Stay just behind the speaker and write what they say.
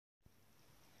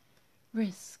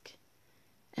risk,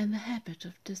 and the habit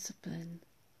of discipline.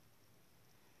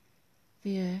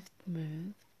 The earth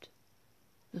moved,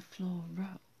 the floor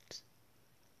rocked,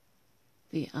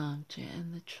 the armchair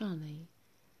and the trolley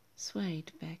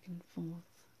swayed back and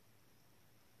forth.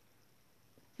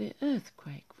 The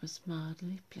earthquake was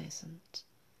mildly pleasant,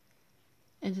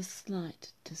 and a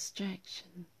slight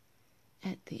distraction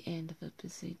at the end of a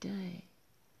busy day.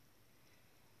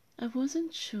 I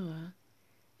wasn't sure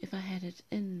if I had it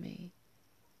in me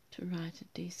to write a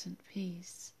decent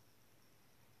piece,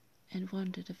 and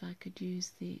wondered if I could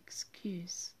use the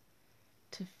excuse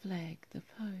to flag the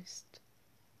post.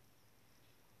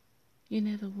 You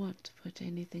never want to put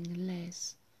anything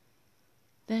less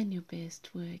than your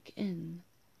best work in,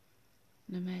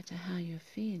 no matter how you're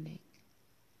feeling.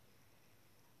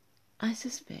 I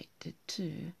suspected,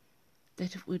 too,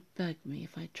 that it would bug me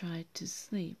if I tried to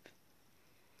sleep,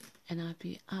 and I'd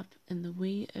be up in the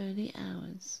wee early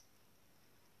hours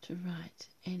to write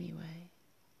anyway.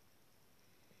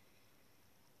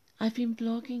 I've been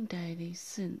blogging daily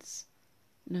since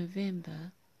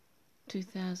November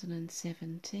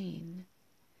 2017.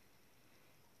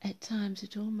 At times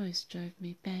it almost drove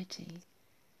me batty,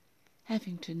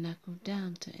 having to knuckle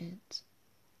down to it.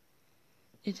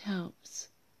 It helps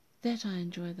that I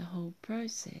enjoy the whole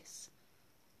process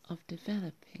of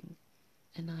developing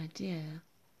an idea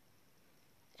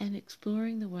and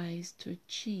exploring the ways to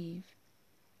achieve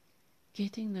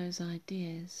getting those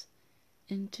ideas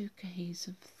into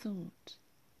cohesive thought.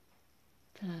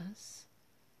 Plus,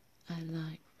 I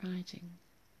like writing.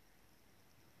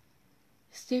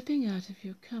 Stepping out of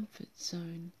your comfort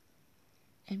zone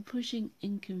and pushing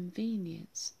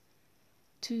inconvenience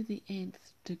to the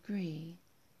nth degree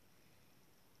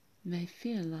may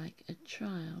feel like a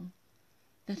trial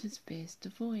that is best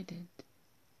avoided.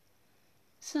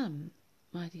 Some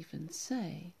might even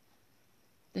say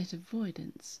that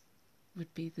avoidance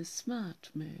would be the smart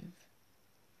move,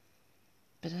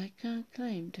 but I can't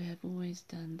claim to have always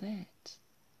done that.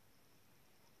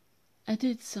 I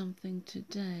did something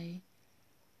today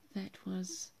that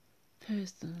was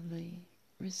personally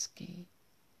risky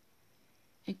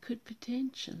and could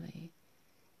potentially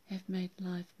have made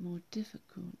life more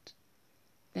difficult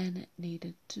than it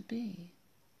needed to be.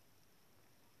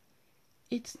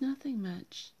 It's nothing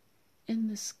much in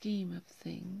the scheme of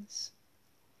things,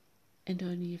 and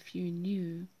only if you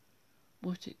knew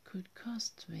what it could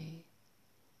cost me.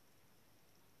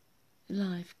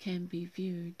 Life can be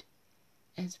viewed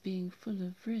as being full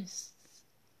of risks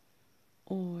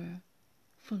or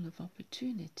full of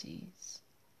opportunities,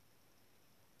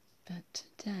 but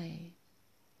today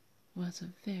was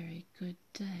a very good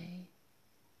day.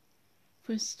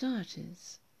 For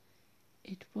starters,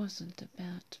 it wasn't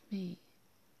about me,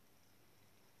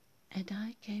 and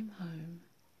I came home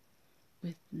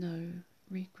with no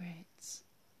regrets.